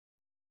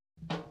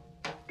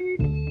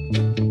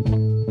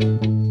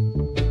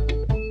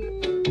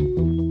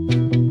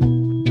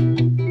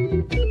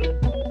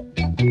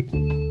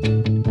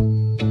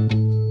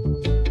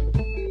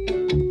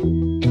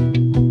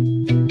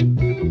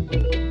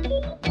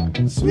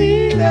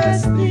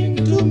Sweetest thing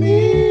to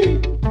me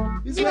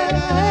is when I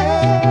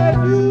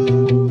have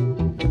you.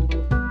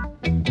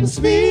 The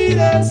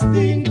sweetest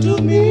thing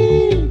to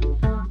me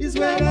is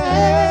when I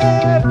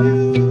have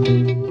you.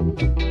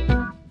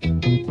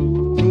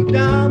 No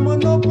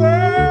diamond, no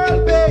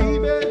pearl,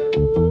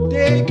 baby,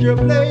 take your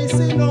place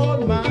in all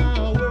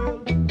my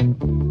world.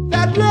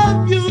 That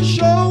love you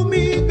show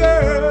me,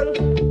 girl,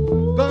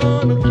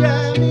 gonna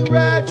carry me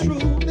right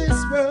through this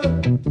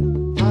world.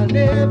 I'll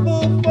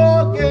never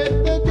forget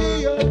the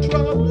day of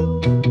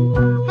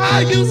trouble. How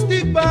you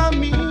stick by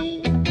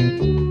me,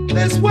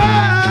 that's why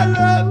I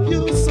love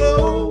you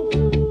so.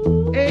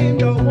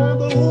 And I want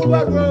the whole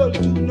wide world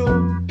to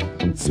know.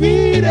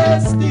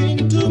 Sweetest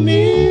thing to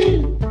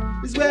me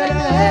is when I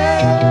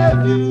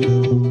have you.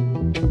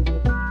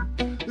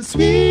 The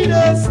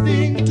sweetest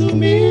thing to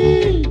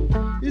me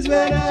is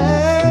when I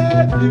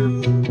have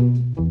you.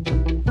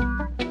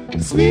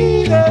 The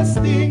sweetest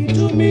thing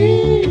to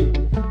me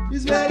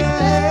is when I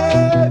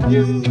have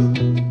you.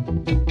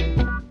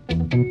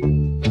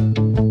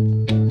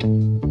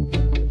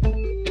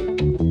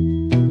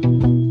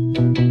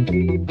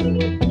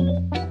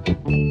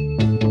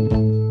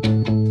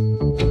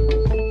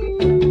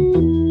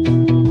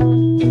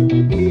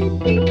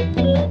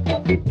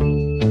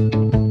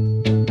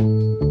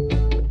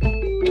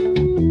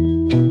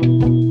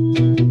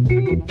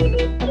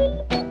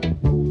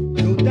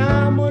 No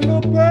diamond,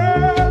 no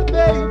pearl,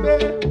 baby,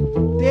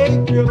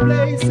 take your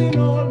place in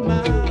all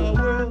my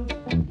world.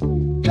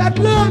 That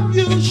love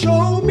you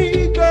show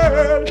me,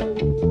 girl,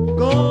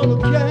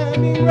 gonna carry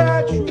me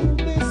right through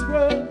this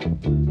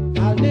world.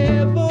 I'll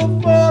never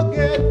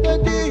forget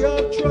the day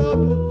of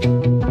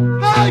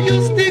trouble. How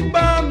you stick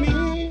by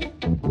me,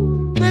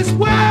 that's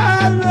why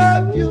I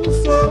love you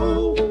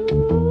so.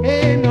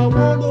 And I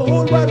want the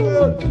whole wide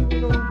world to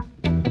know.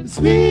 The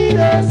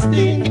sweetest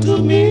thing to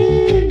me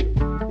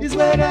is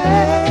when I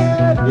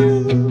have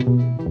you.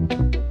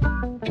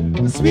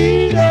 The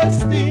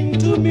sweetest thing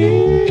to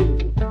me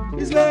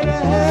is when I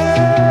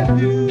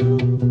have you.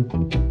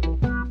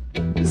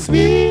 The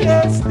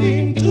sweetest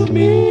thing to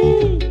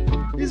me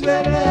is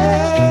when I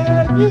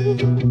have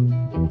you.